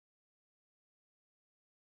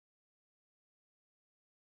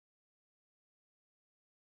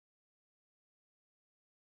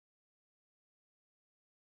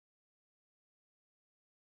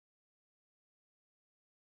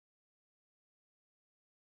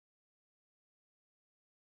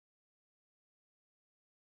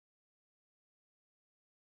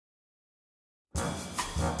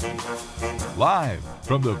Live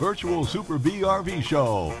from the virtual Super BRV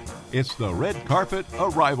show, it's the Red Carpet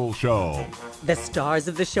Arrival Show. The stars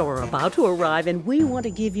of the show are about to arrive, and we want to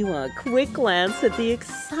give you a quick glance at the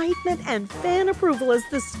excitement and fan approval as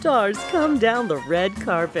the stars come down the red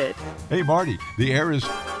carpet. Hey, Marty, the air is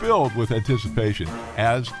filled with anticipation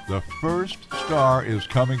as the first star is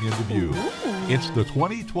coming into view. It's the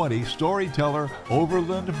 2020 Storyteller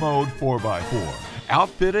Overland Mode 4x4.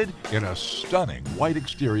 Outfitted in a stunning white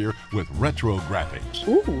exterior with retro graphics.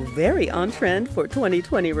 Ooh, very on trend for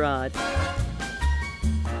 2020, Rod.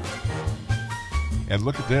 And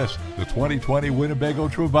look at this, the 2020 Winnebago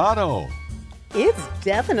Travato. It's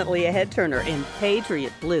definitely a head-turner in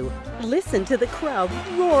Patriot Blue. Listen to the crowd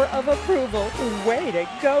roar of approval. Way to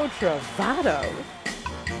go, Travato.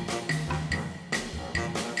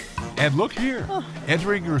 And look here,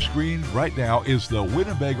 entering your screen right now is the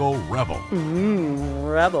Winnebago Rebel.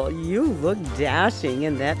 Rebel, you look dashing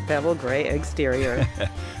in that pebble gray exterior.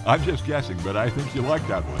 I'm just guessing, but I think you like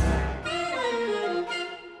that one.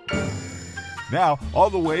 Now, all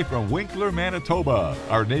the way from Winkler, Manitoba,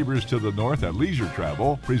 our neighbors to the north at Leisure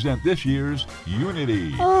Travel present this year's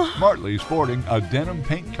Unity. Smartly sporting a denim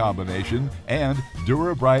paint combination and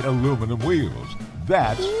Dura-Bright aluminum wheels.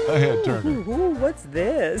 That's a head-turner. Ooh, what's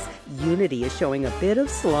this? Unity is showing a bit of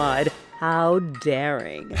slide. How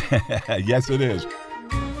daring. Yes, it is.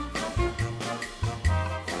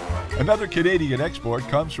 Another Canadian export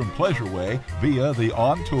comes from Pleasureway via the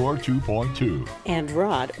On Tour 2.2. And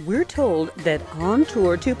Rod, we're told that On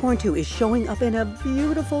Tour 2.2 is showing up in a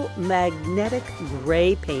beautiful magnetic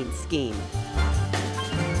gray paint scheme.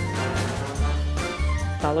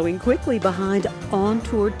 Following quickly behind On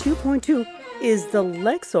Tour 2.2 is the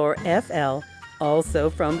Lexor FL, also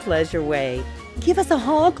from Pleasureway. Give us a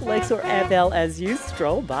honk, Lexor FL, as you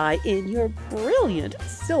stroll by in your brilliant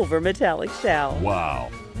silver metallic shell. Wow.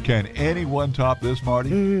 Can anyone top this,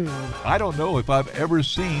 Marty? I don't know if I've ever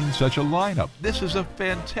seen such a lineup. This is a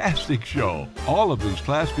fantastic show. All of these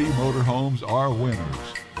Class B motorhomes are winners.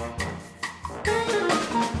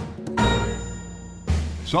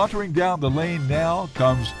 Sauntering down the lane now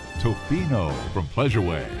comes Tofino from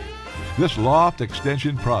Pleasureway. This loft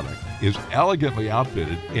extension product is elegantly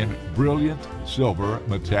outfitted in brilliant silver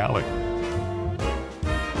metallic.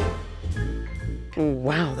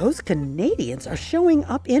 Wow, those Canadians are showing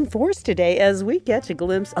up in force today as we catch a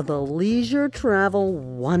glimpse of the Leisure Travel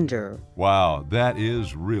Wonder. Wow, that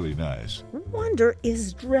is really nice. Wonder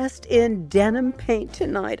is dressed in denim paint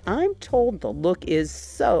tonight. I'm told the look is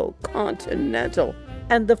so continental.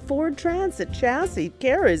 And the Ford Transit chassis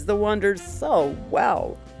carries the Wonder so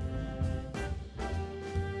well.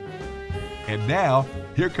 And now,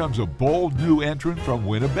 here comes a bold new entrant from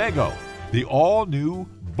Winnebago, the all-new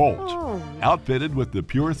Bolt, outfitted with the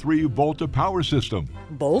Pure 3 Volta power system.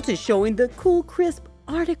 Bolt is showing the cool, crisp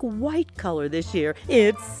Arctic white color this year.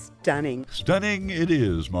 It's stunning. Stunning it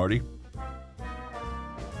is, Marty.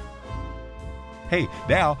 Hey,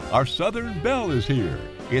 now our Southern Belle is here.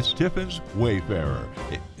 It's Tiffin's Wayfarer.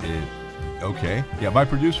 Okay, yeah, my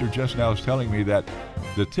producer just now is telling me that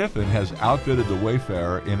the Tiffin has outfitted the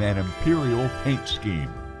Wayfarer in an imperial paint scheme.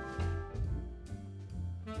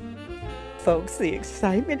 Folks, the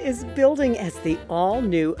excitement is building as the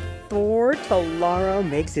all-new Thor Tolaro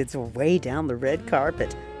makes its way down the red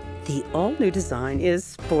carpet. The all-new design is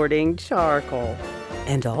sporting charcoal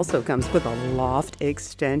and also comes with a loft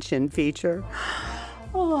extension feature.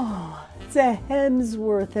 Oh, it's a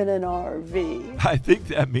Hemsworth in an RV. I think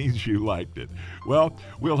that means you liked it. Well,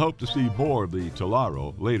 we'll hope to see more of the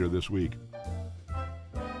Tolaro later this week.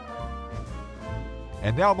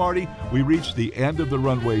 And now, Marty, we reach the end of the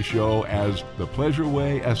runway show as the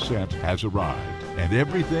Pleasureway Ascent has arrived, and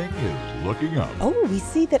everything is looking up. Oh, we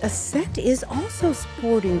see that Ascent is also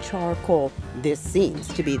sporting charcoal. This seems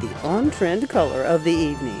to be the on-trend color of the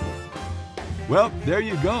evening. Well, there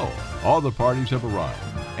you go. All the parties have arrived,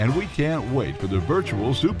 and we can't wait for the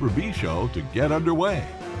virtual Super B show to get underway.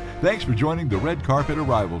 Thanks for joining the Red Carpet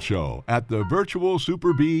Arrival Show at the virtual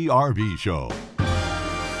Super B RV show.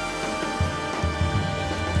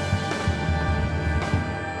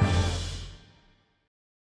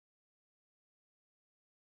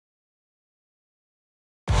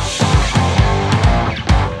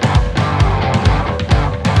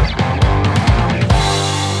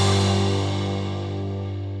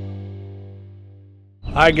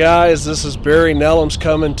 Hi guys, this is Barry Nellums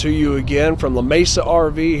coming to you again from the Mesa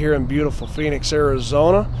RV here in beautiful Phoenix,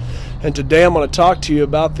 Arizona. And today I'm going to talk to you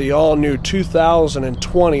about the all-new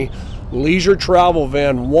 2020 leisure travel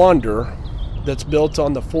van Wonder that's built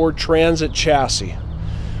on the Ford Transit chassis.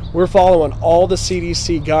 We're following all the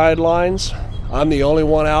CDC guidelines. I'm the only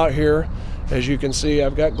one out here. As you can see,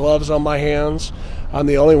 I've got gloves on my hands. I'm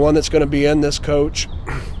the only one that's going to be in this coach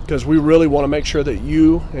because we really want to make sure that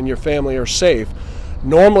you and your family are safe.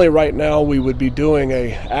 Normally right now we would be doing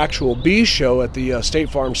a actual bee show at the State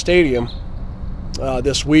Farm Stadium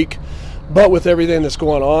this week, but with everything that's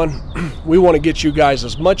going on, we want to get you guys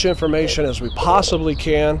as much information as we possibly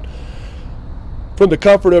can from the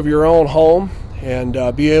comfort of your own home, and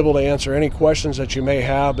be able to answer any questions that you may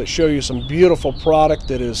have, but show you some beautiful product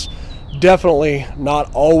that is definitely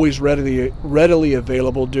not always readily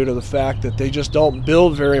available due to the fact that they just don't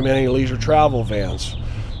build very many leisure travel vans.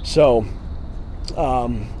 So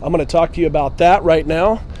I'm going to talk to you about that right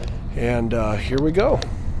now, and here we go.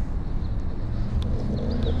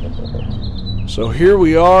 So here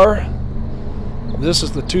we are. This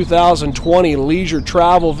is the 2020 leisure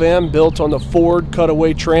travel van built on the Ford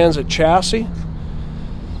Cutaway Transit chassis.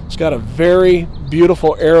 It's got a very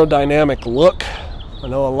beautiful aerodynamic look. I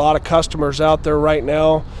know a lot of customers out there right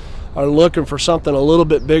now are looking for something a little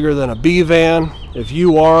bit bigger than a B van. If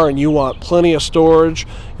you are and you want plenty of storage,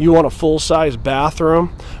 you want a full-size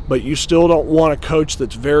bathroom, but you still don't want a coach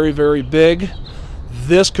that's very, very big,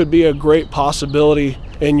 this could be a great possibility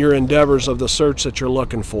in your endeavors of the search that you're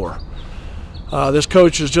looking for. This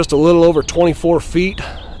coach is just a little over 24 feet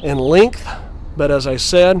in length, but as I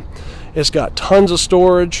said, it's got tons of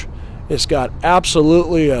storage. It's got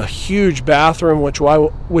absolutely a huge bathroom, which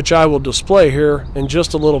I will display here in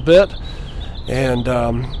just a little bit. And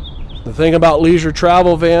the thing about leisure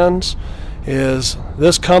travel vans is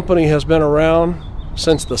this company has been around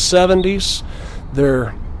since the 70s.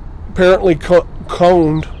 They're apparently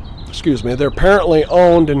they're apparently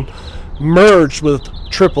owned and merged with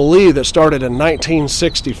Triple E that started in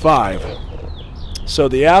 1965. So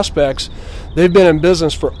the Aspects, they've been in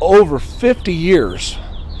business for over 50 years.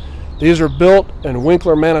 These are built in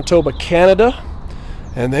Winkler, Manitoba, Canada,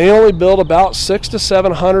 and they only build about 600 to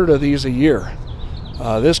 700 of these a year.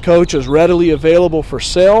 This coach is readily available for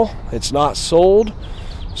sale. It's not sold,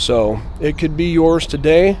 so it could be yours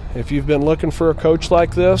today if you've been looking for a coach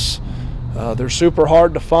like this. They're super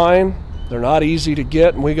hard to find. They're not easy to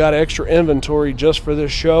get, and we got extra inventory just for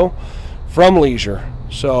this show from Leisure.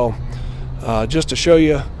 So just to show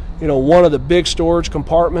you, one of the big storage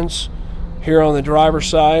compartments here on the driver's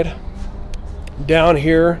side. Down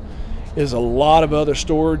here is a lot of other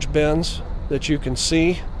storage bins that you can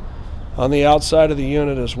see on the outside of the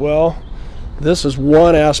unit as well. This is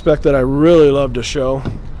one aspect that I really love to show,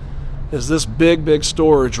 is this big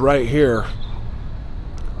storage right here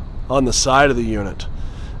on the side of the unit.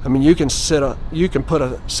 I mean, you can put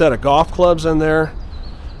a set of golf clubs in there.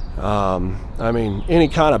 I mean, any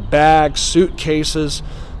kind of bags, suitcases.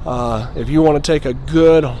 If you want to take a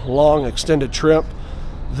good long extended trip,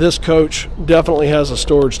 this coach definitely has the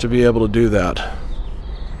storage to be able to do that.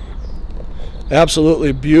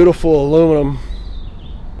 Absolutely beautiful aluminum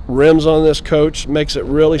rims on this coach, makes it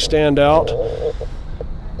really stand out.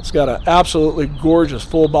 It's got an absolutely gorgeous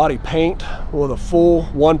full body paint with a full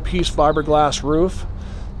one-piece fiberglass roof.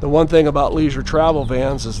 The one thing about leisure travel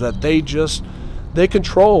vans is that they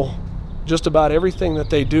control just about everything that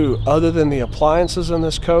they do other than the appliances in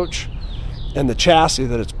this coach and the chassis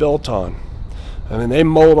that it's built on. I mean, they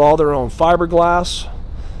mold all their own fiberglass.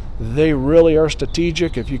 They really are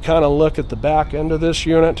strategic. If you kind of look at the back end of this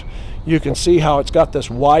unit, you can see how it's got this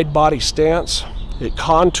wide body stance. It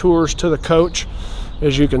contours to the coach,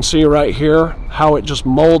 as you can see right here, how it just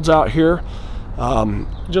molds out here.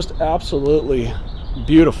 Just absolutely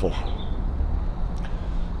beautiful.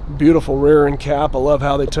 Beautiful rear end cap. I love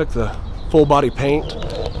how they took the full body paint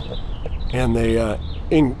and they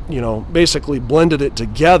basically blended it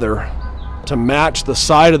together to match the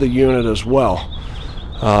side of the unit as well.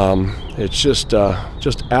 It's just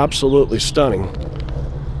absolutely stunning.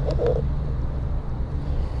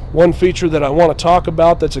 One feature that I want to talk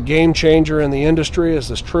about that's a game changer in the industry is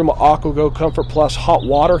this Truma AquaGo Comfort Plus hot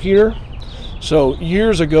water heater. So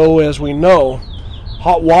years ago, as we know,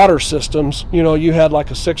 hot water systems, you had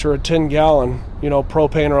like a 6 or a 10 gallon,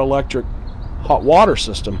 propane or electric hot water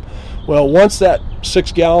system. Well, once that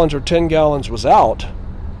 6 gallons or 10 gallons was out,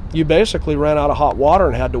 you basically ran out of hot water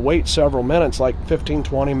and had to wait several minutes, like 15,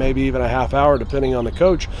 20, maybe even a half hour, depending on the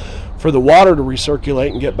coach, for the water to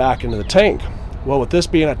recirculate and get back into the tank. Well, with this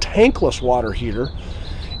being a tankless water heater,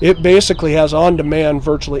 it basically has on-demand,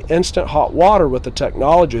 virtually instant hot water with the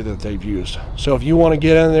technology that they've used. So if you want to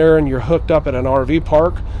get in there and you're hooked up at an RV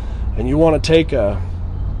park and you want to take a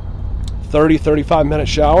 30-35 minute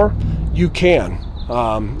shower, you can.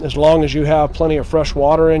 As long as you have plenty of fresh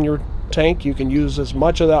water in your tank, you can use as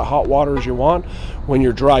much of that hot water as you want when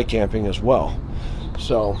you're dry camping as well.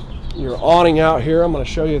 So your awning out here. I'm going to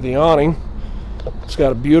show you the awning. It's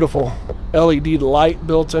got a beautiful LED light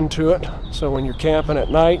built into it, so when you're camping at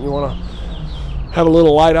night and you want to have a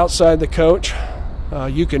little light outside the coach,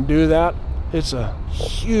 you can do that. It's a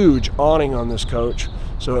huge awning on this coach,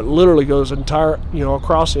 so it literally goes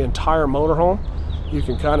across the entire motorhome. You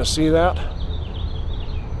can kind of see that.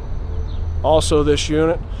 Also, this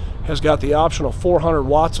unit has got the optional 400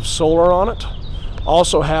 watts of solar on it.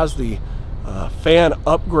 Also has the fan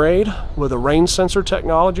upgrade with a rain sensor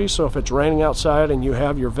technology, so if it's raining outside and you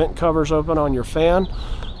have your vent covers open on your fan,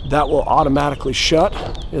 that will automatically shut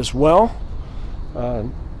as well,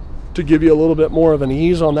 to give you a little bit more of an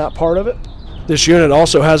ease on that part of it. This unit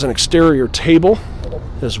also has an exterior table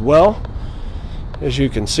as well. As you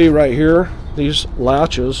can see right here, these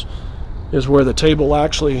latches is where the table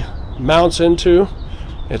actually mounts into.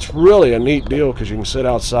 It's really a neat deal because you can sit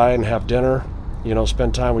outside and have dinner,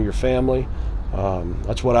 spend time with your family.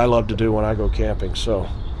 That's what I love to do when I go camping. So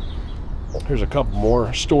here's a couple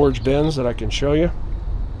more storage bins that I can show you.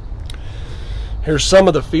 Here's some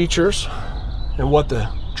of the features and what the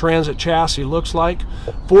Transit chassis looks like.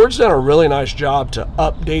 Ford's done a really nice job to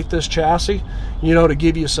update this chassis, to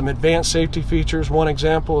give you some advanced safety features. One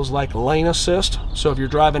example is like lane assist. So if you're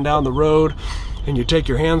driving down the road and you take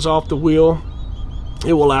your hands off the wheel,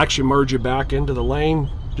 it will actually merge you back into the lane.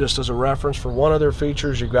 Just as a reference for one of their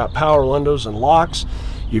features, you've got power windows and locks.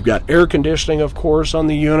 You've got air conditioning, of course, on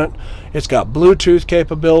the unit. It's got Bluetooth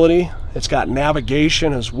capability. It's got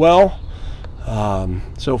navigation as well.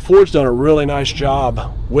 So Ford's done a really nice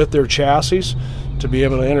job with their chassis to be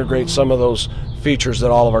able to integrate some of those features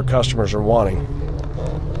that all of our customers are wanting.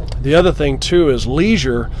 The other thing too is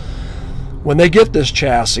Leisure, when they get this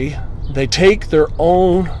chassis, they take their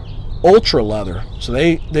own ultra leather. So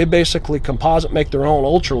they basically composite make their own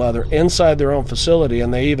ultra leather inside their own facility,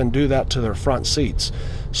 and they even do that to their front seats.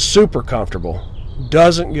 Super comfortable.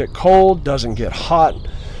 Doesn't get cold, doesn't get hot,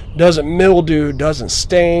 doesn't mildew, doesn't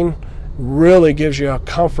stain. Really gives you a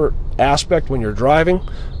comfort aspect when you're driving,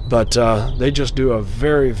 but they just do a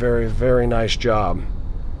very, very, very nice job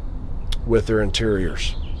with their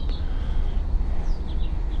interiors.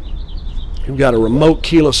 You've got a remote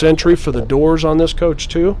keyless entry for the doors on this coach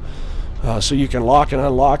too, so you can lock and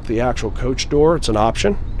unlock the actual coach door. It's an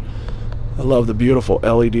option. I love the beautiful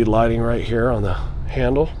LED lighting right here on the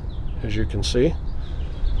handle, as you can see.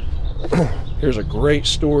 Here's a great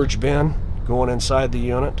storage bin going inside the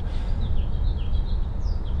unit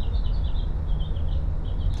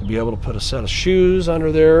to be able to put a set of shoes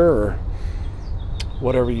under there or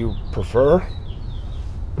whatever you prefer.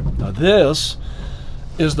 Now this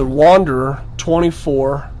is the Wanderer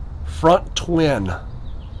 24 front twin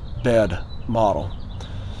bed model.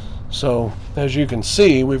 So as you can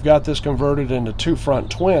see, we've got this converted into two front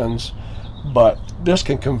twins, but this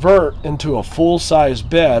can convert into a full-size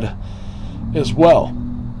bed as well.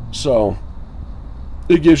 So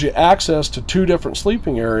it gives you access to two different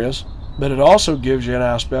sleeping areas, but it also gives you an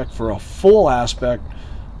aspect for a full aspect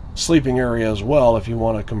sleeping area as well if you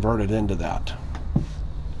want to convert it into that.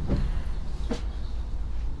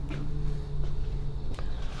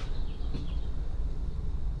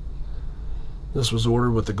 This was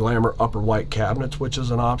ordered with the Glamour upper white cabinets, which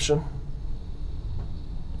is an option.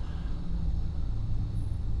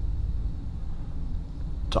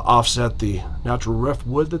 To offset the natural rift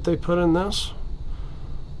wood that they put in this.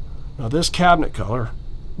 Now this cabinet color,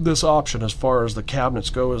 this option as far as the cabinets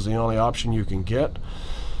go, is the only option you can get.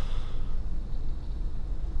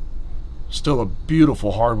 Still a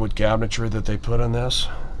beautiful hardwood cabinetry that they put in this.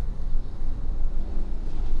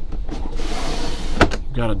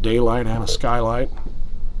 Got a daylight and a skylight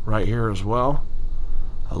right here as well.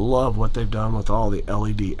 I love what they've done with all the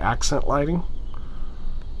LED accent lighting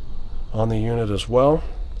on the unit as well.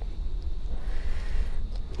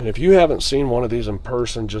 And if you haven't seen one of these in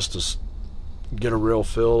person, just to get a real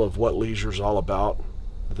feel of what Leisure's all about,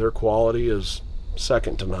 their quality is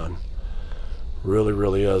second to none. Really,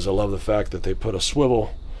 really is. I love the fact that they put a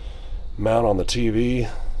swivel mount on the TV.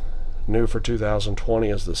 New for 2020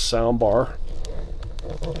 is the sound bar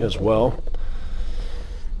as well.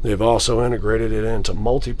 They've also integrated it into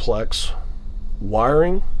multiplex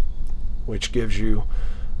wiring, which gives you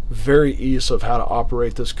very ease of how to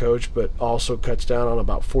operate this coach, but also cuts down on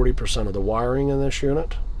about 40% of the wiring in this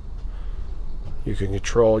unit. You can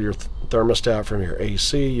control your thermostat from your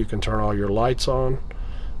AC. You can turn all your lights on,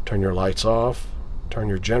 turn your lights off, turn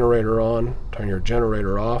your generator on, turn your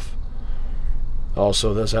generator off.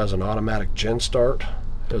 Also, this has an automatic gen start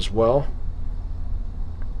as well.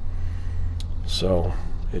 So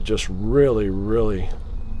it just really, really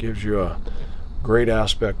gives you a Great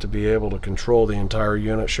aspect to be able to control the entire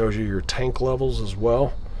unit. Shows you your tank levels as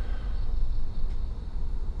well.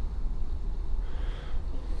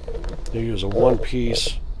 You use a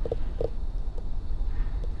one-piece,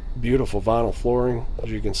 beautiful vinyl flooring.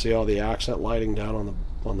 As you can see, all the accent lighting down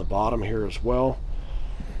on the bottom here as well.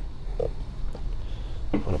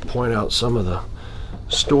 I'm going to point out some of the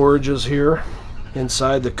storages here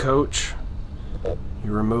inside the coach.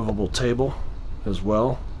 Your removable table as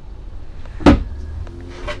well.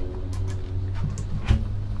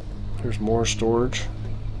 There's more storage.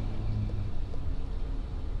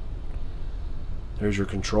 There's your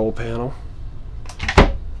control panel,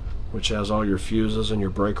 which has all your fuses and your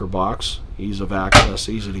breaker box. Ease of access,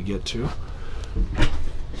 easy to get to.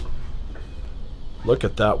 Look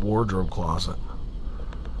at that wardrobe closet.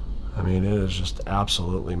 I mean, it is just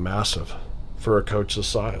absolutely massive for a coach this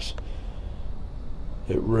size.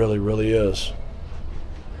 It really, really is.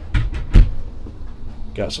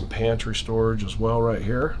 Got some pantry storage as well right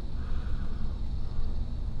here.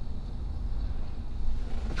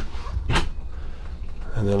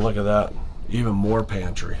 And then look at that, even more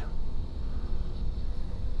pantry.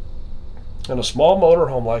 In a small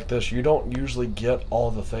motorhome like this, you don't usually get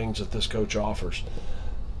all the things that this coach offers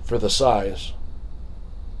for the size.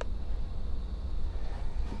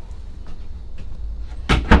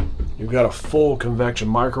 You've got a full convection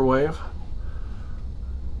microwave.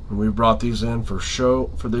 And we brought these in for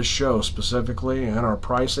this show specifically, and our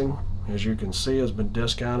pricing, as you can see, has been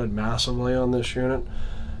discounted massively on this unit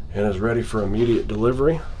and is ready for immediate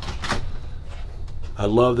delivery. I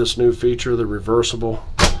love this new feature, the reversible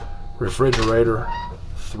refrigerator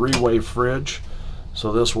 3-way fridge.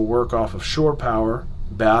 So this will work off of shore power,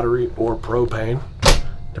 battery, or propane,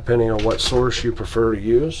 depending on what source you prefer to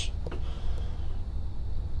use.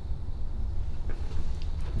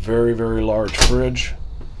 Very, very large fridge.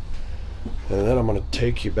 And then I'm going to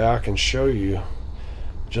take you back and show you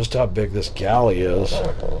just how big this galley is,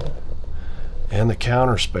 and the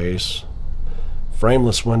counter space.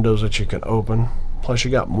 Frameless windows that you can open. Plus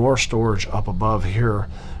you got more storage up above here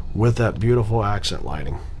with that beautiful accent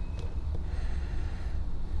lighting.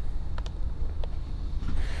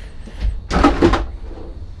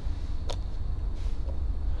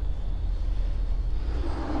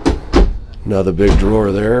 Another big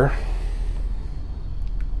drawer there.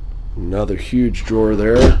 Another huge drawer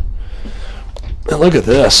there. And look at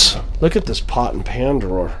this. Look at this pot and pan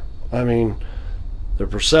drawer. I mean, the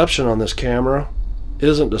perception on this camera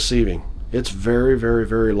isn't deceiving. It's very, very,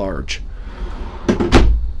 very large.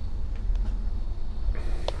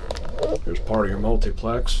 Here's part of your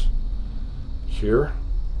multiplex. Here,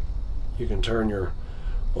 you can turn your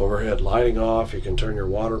overhead lighting off. You can turn your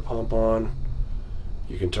water pump on.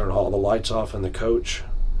 You can turn all the lights off in the coach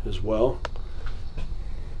as well.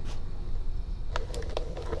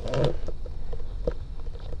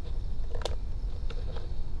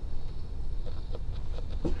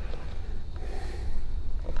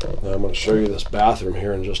 Now I'm going to show you this bathroom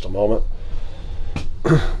here in just a moment.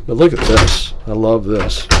 But look at this. I love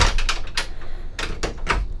this.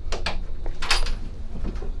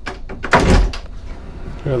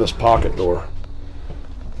 Look at this pocket door.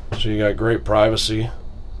 So you got great privacy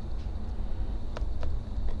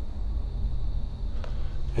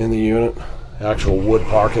in the unit. Actual wood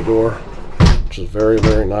pocket door, which is very,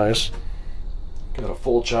 very nice. Got a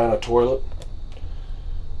full china toilet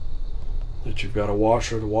that you've got a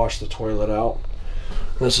washer to wash the toilet out.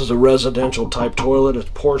 This is a residential type toilet. It's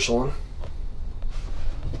porcelain.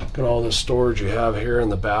 Look at all this storage you have here in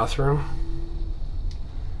the bathroom.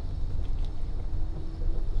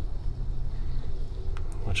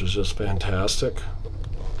 Which is just fantastic.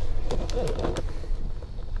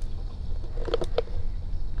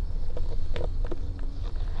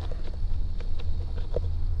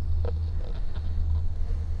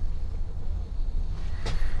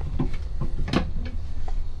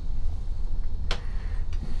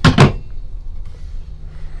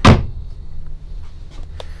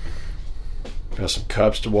 Got some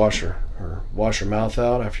cups to wash your mouth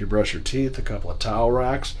out after you brush your teeth, a couple of towel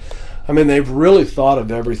racks. I mean, they've really thought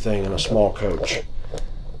of everything in a small coach.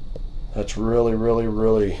 That's really, really,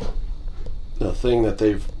 really the thing that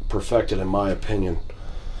they've perfected, in my opinion.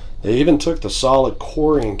 They even took the solid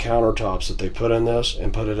coring countertops that they put in this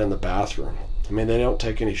and put it in the bathroom. I mean, they don't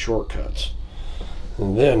take any shortcuts.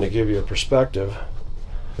 And then to give you a perspective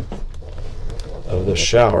of this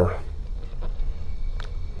shower,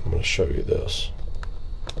 I'm going to show you this.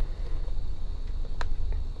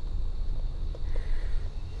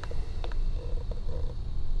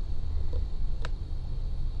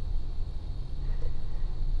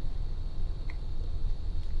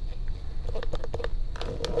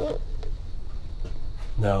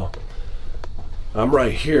 Now, I'm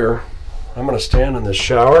right here. I'm going to stand in this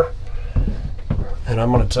shower, and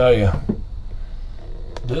I'm going to tell you,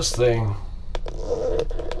 this thing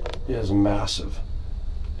is massive.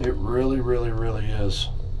 It really, really, really is.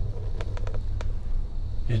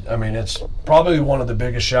 It's probably one of the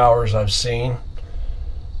biggest showers I've seen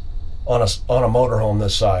on a motorhome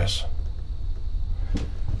this size.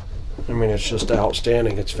 It's just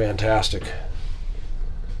outstanding. It's fantastic.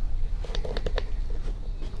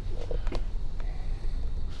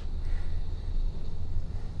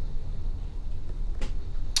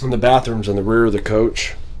 And the bathroom's in the rear of the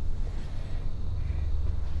coach.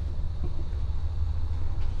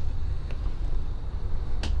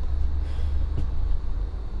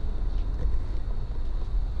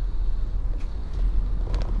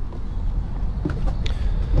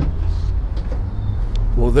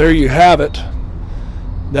 Well, there you have it.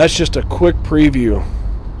 That's just a quick preview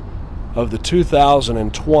of the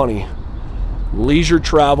 2020 leisure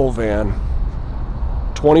travel van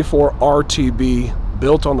 24 RTB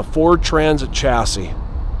built on the Ford Transit chassis.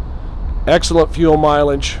 Excellent fuel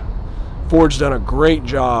mileage. Ford's done a great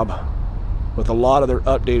job with a lot of their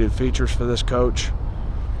updated features for this coach.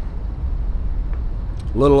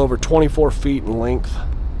 A little over 24 feet in length.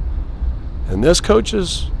 And this coach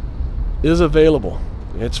is available.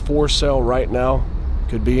 It's for sale right now.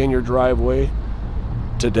 Could be in your driveway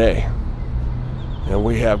today. And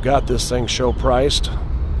we have got this thing show priced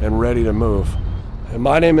and ready to move. And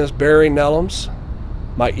my name is Barry Nellums.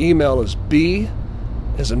 My email is B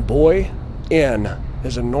as in boy, N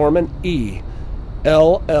as in Norman, E,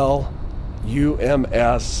 LLUMS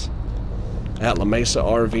at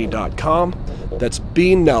lamesarv.com. That's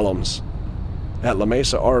B Nellums at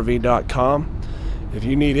lamesarv.com. If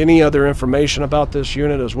you need any other information about this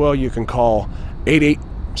unit as well, you can call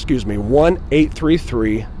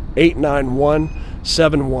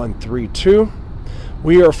 1-833-891-7132.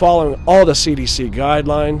 We are following all the CDC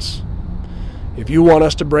guidelines. If you want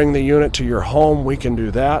us to bring the unit to your home, we can do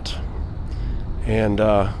that. And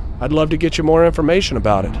I'd love to get you more information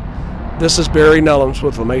about it. This is Barry Nellums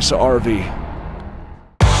with La Mesa RV.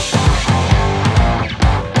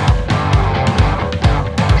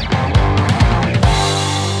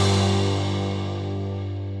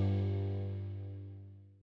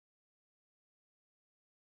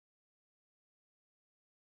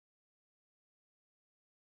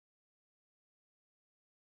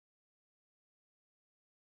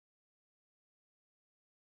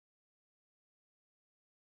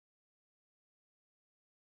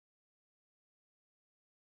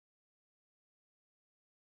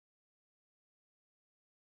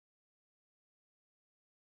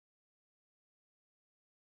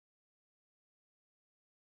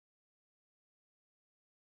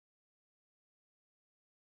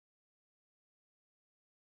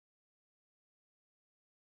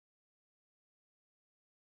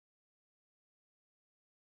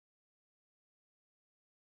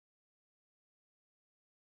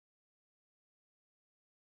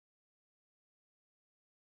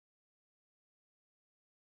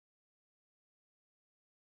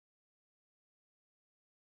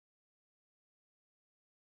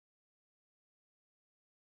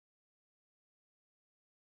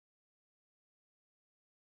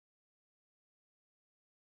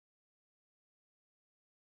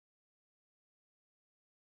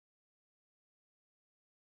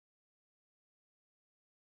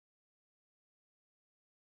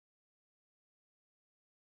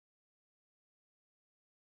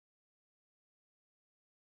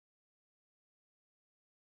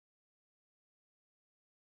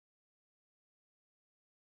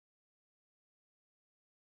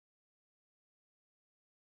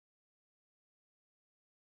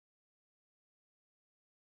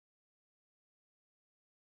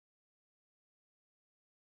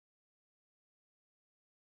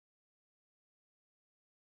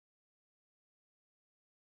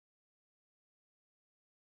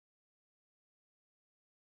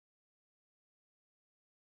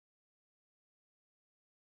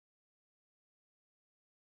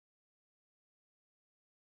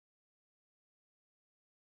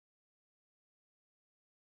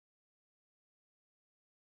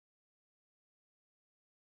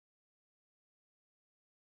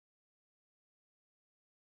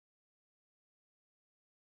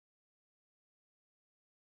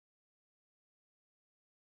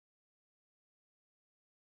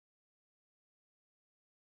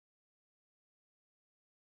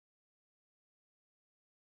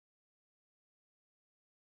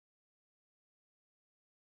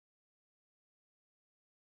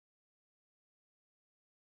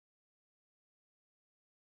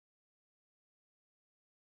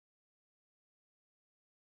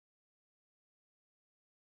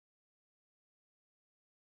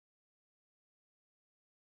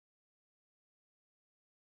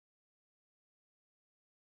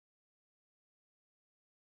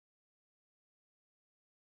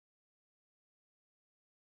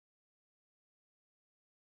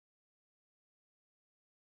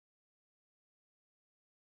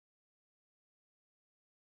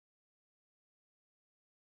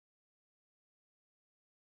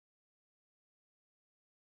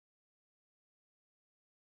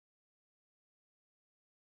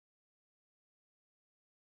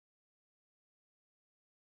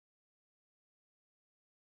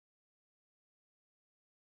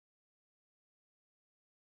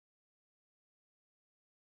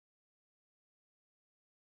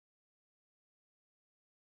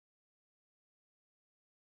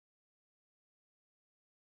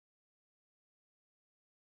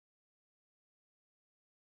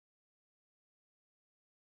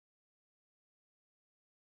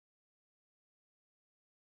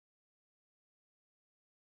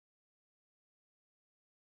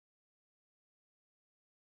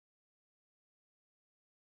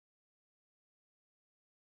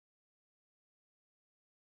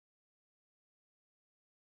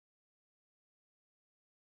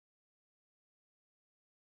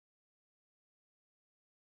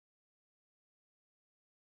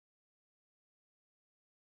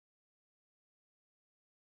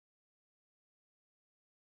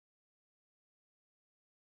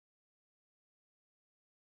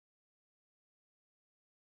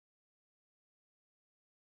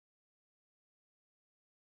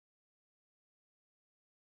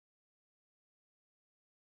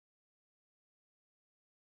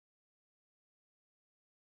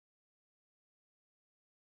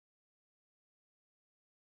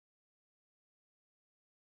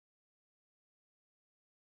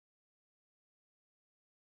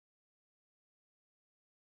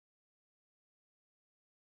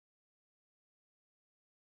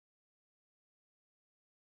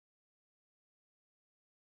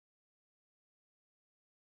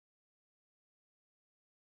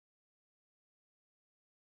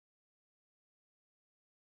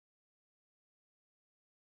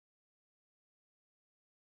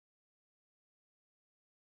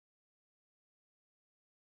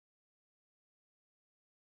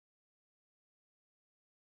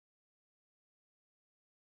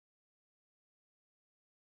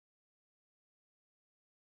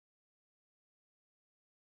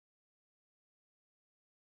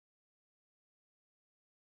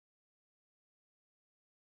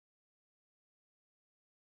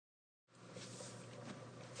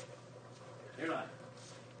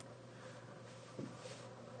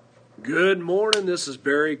 Good morning, this is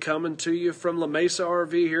Barry coming to you from La Mesa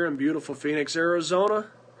RV here in beautiful Phoenix, Arizona.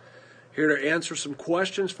 Here to answer some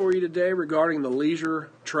questions for you today regarding the leisure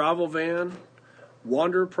travel van,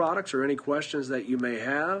 Wanderer products, or any questions that you may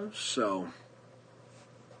have. So,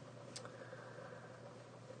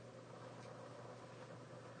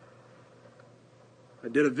 I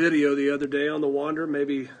did a video the other day on the Wanderer.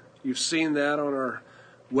 Maybe you've seen that on our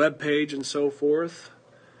webpage and so forth.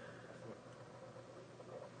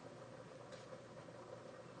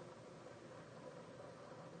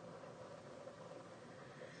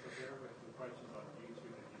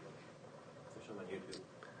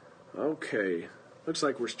 Okay, looks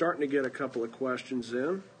like we're starting to get a couple of questions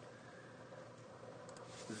in.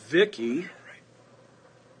 Vicky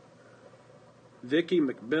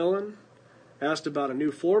McMillan asked about a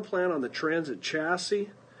new floor plan on the Transit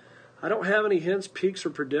chassis. I don't have any hints, peaks, or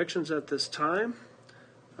predictions at this time,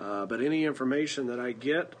 but any information that I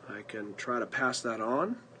get, I can try to pass that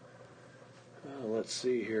on. Let's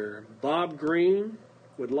see here. Bob Green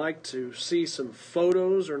would like to see some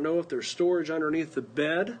photos or know if there's storage underneath the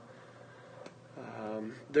bed.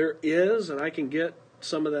 There is, and I can get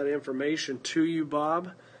some of that information to you,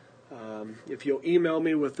 Bob. If you'll email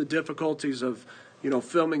me with the difficulties of,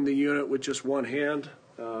 filming the unit with just one hand.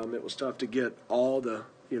 It was tough to get all the,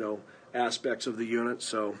 aspects of the unit,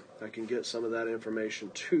 so I can get some of that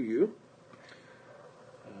information to you.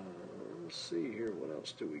 Let's see here, what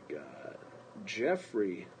else do we got?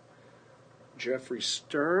 Jeffrey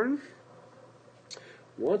Stern.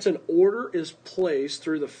 Once an order is placed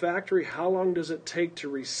through the factory, how long does it take to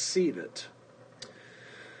receive it?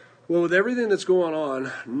 Well, with everything that's going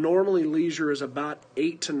on, normally leisure is about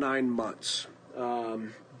 8 to 9 months.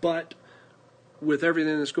 But with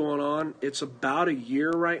everything that's going on, it's about a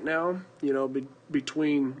year right now,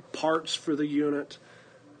 between parts for the unit,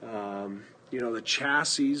 the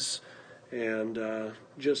chassis, and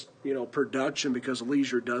just, production, because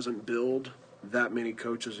leisure doesn't build that many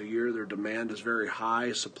coaches a year. Their demand is very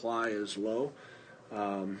high, supply is low.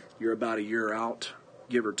 You're about a year out,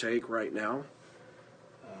 give or take, right now.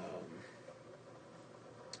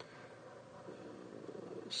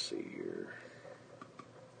 Let's see here.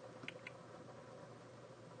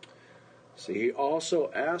 See, he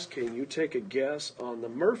also asked, can you take a guess on the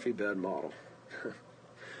Murphy bed model?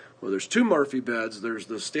 Well, there's two Murphy beds. There's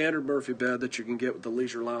the standard Murphy bed that you can get with the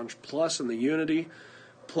Leisure Lounge Plus and the Unity,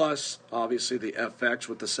 plus obviously the FX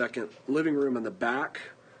with the second living room in the back.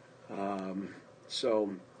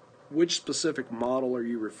 So which specific model are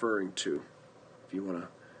you referring to? If you want to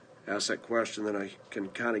ask that question, then I can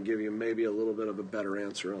kind of give you maybe a little bit of a better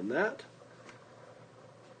answer on that.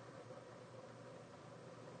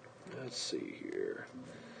 Let's see here.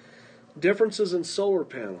 Differences in solar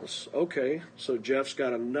panels. Okay, so Jeff's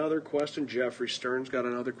got another question. Jeffrey Stern's got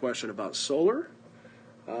another question about solar.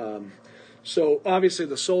 So obviously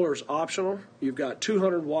the solar is optional. You've got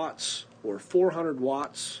 200 watts or 400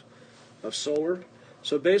 watts of solar.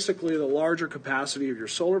 So basically the larger capacity of your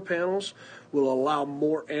solar panels will allow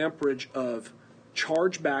more amperage of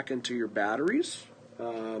charge back into your batteries.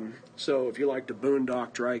 So if you like to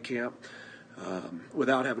boondock, dry camp,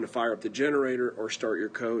 without having to fire up the generator or start your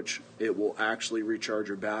coach, it will actually recharge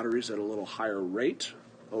your batteries at a little higher rate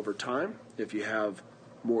over time if you have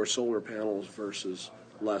more solar panels versus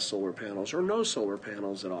less solar panels or no solar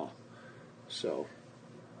panels at all. So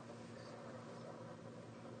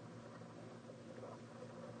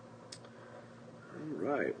all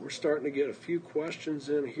right, we're starting to get a few questions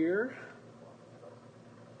in here.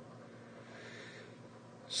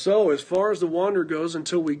 So as far as the Wanderer goes,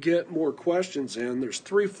 until we get more questions in, there's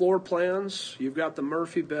 3 floor plans. You've got the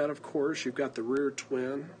Murphy bed, of course. You've got the rear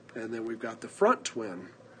twin, and then we've got the front twin.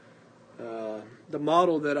 The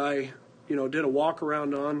model that I did a walk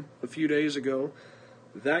around on a few days ago,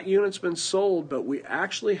 that unit's been sold, but we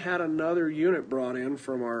actually had another unit brought in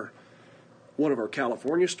from one of our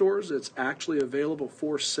California stores. It's actually available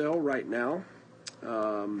for sale right now.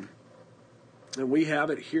 And we have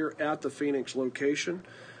it here at the Phoenix location.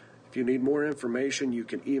 If you need more information, you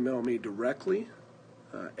can email me directly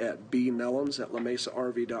at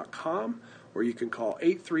bnellums@lamesarv.com, or you can call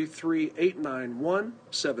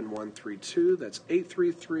 833-891-7132. That's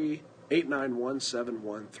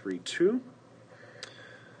 833-891-7132.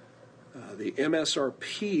 The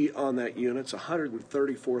MSRP on that unit's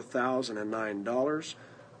 $134,009.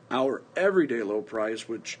 Our everyday low price,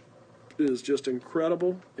 which is just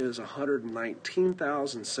incredible, is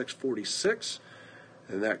 $119,646,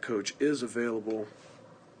 and that coach is available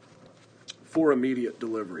for immediate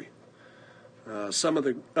delivery. Some of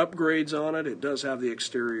the upgrades on it: it does have the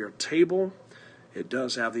exterior table, it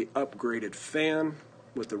does have the upgraded fan,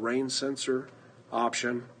 with the rain sensor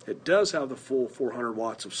option. It does have the full 400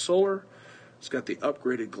 watts of solar. It's got the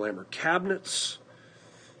upgraded Glamour cabinets,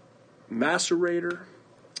 macerator,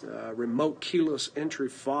 remote keyless entry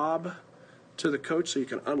fob to the coach so you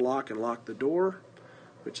can unlock and lock the door,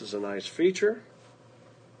 which is a nice feature.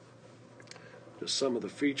 Just some of the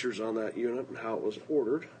features on that unit and how it was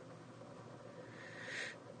ordered.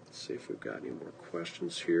 Let's see if we've got any more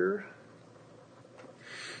questions here.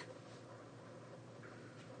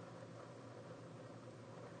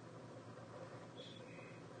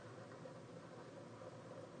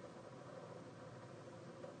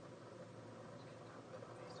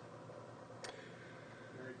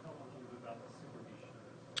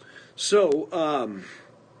 So,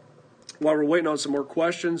 while we're waiting on some more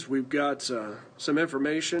questions, we've got some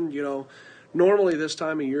information. You know, normally this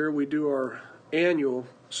time of year we do our annual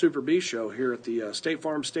Super B show here at the State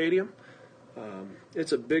Farm Stadium.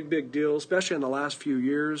 It's a big, big deal, especially in the last few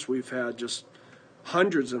years. We've had just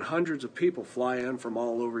hundreds and hundreds of people fly in from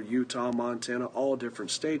all over Utah, Montana, all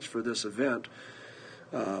different states for this event.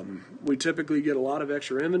 We typically get a lot of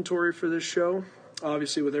extra inventory for this show.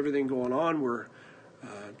 Obviously, with everything going on, we're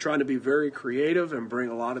trying to be very creative and bring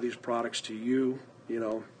a lot of these products to you,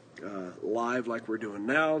 live like we're doing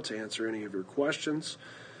now to answer any of your questions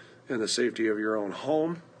in the safety of your own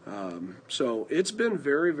home. So it's been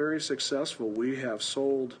very, very successful. We have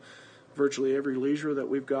sold virtually every leisure that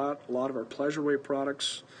we've got, a lot of our Pleasureway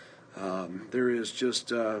products. There's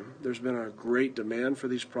been a great demand for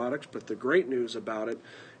these products, but the great news about it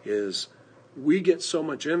is we get so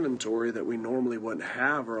much inventory that we normally wouldn't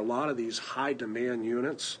have, or a lot of these high demand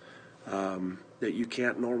units that you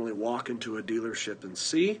can't normally walk into a dealership and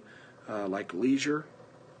see, like leisure.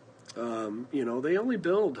 They only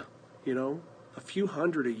build, a few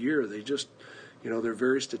hundred a year. They just, they're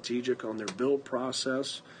very strategic on their build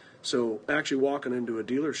process. So actually walking into a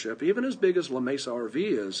dealership, even as big as La Mesa RV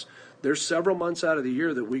is, there's several months out of the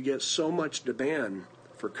year that we get so much demand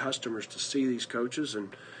for customers to see these coaches.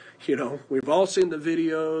 And we've all seen the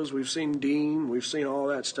videos, we've seen Dean, we've seen all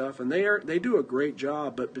that stuff, and they do a great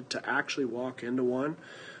job, but to actually walk into one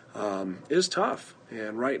is tough.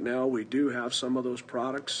 And right now we do have some of those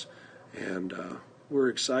products, and we're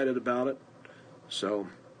excited about it. So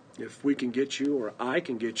if we can get you, or I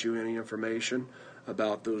can get you, any information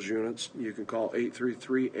about those units, you can call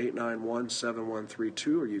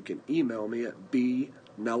 833-891-7132, or you can email me at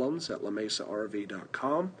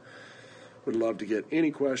bnellums@lamesarv.com. Would love to get any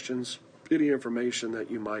questions, any information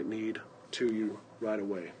that you might need to you right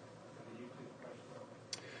away.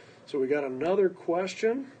 So we got another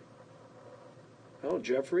question. Oh,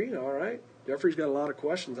 Jeffrey, all right. Jeffrey's got a lot of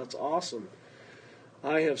questions. That's awesome.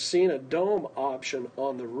 I have seen a dome option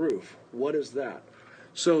on the roof. What is that?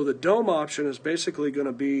 So the dome option is basically going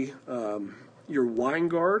to be your wine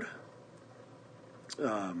guard,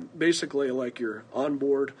 basically like your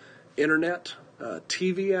onboard internet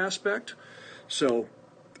TV aspect. So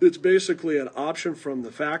it's basically an option from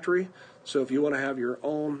the factory. So if you want to have your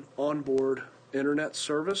own onboard internet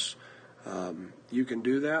service, you can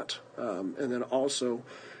do that. And then also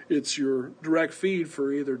it's your direct feed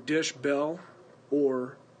for either Dish, Bell,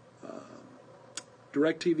 or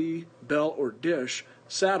DirecTV, Bell, or Dish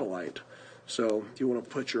satellite. So if you want to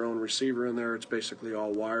put your own receiver in there, it's basically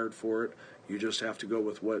all wired for it. You just have to go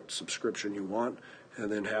with what subscription you want,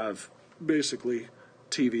 and then have basically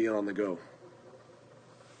TV on the go.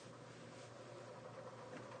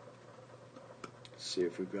 Let's see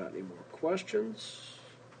if we've got any more questions.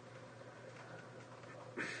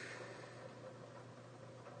 Let's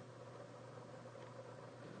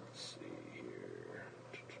see here.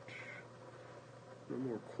 No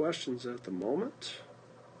more questions at the moment.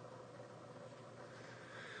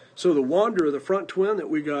 So the Wanderer, the front twin that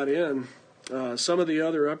we got in, some of the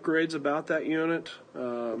other upgrades about that unit,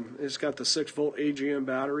 it's got the 6-volt AGM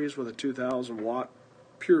batteries with a 2,000 watt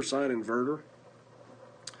pure sine inverter.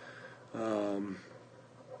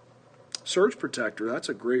 Surge protector, that's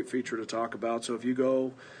a great feature to talk about. So if you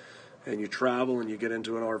go and you travel and you get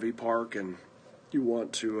into an RV park and you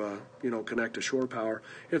want to connect to shore power,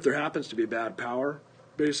 if there happens to be bad power,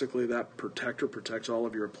 basically that protector protects all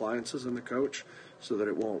of your appliances in the coach so that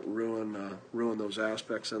it won't ruin those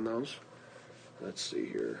aspects in those. Let's see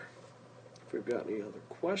here if we've got any other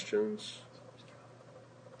questions.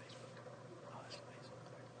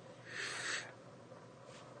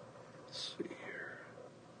 Let's see here.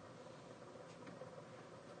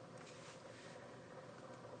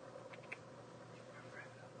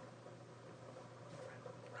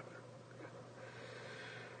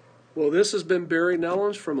 Well, this has been Barry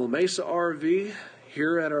Nellums from La Mesa RV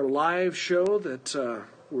here at our live show that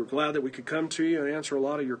We're glad that we could come to you and answer a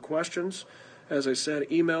lot of your questions. As I said,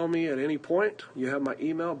 email me at any point. You have my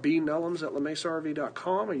email,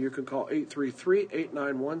 bnellums@lamesarv.com, and you can call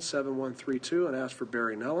 833-891-7132 and ask for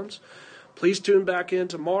Barry Nellums. Please tune back in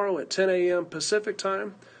tomorrow at 10 a.m. Pacific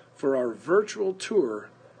time for our virtual tour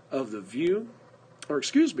of the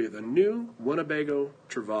new Winnebago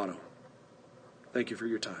Travato. Thank you for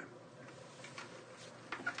your time.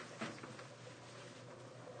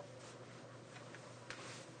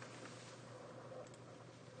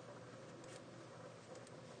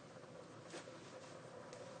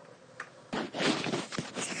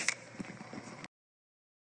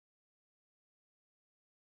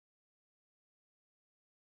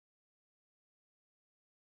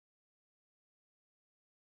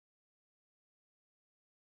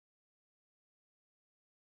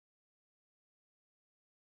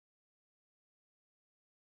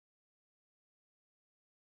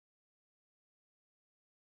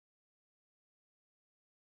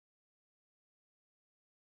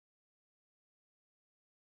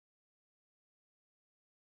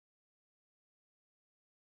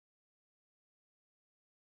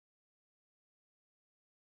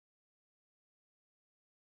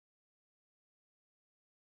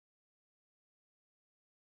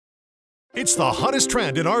 It's the hottest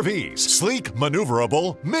trend in RVs. Sleek,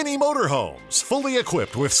 maneuverable, mini motorhomes. Fully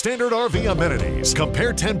equipped with standard RV amenities.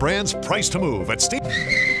 Compare 10 brands priced to move at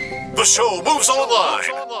The show moves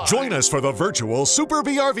online. Join us for the virtual Super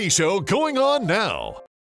BRV show going on now.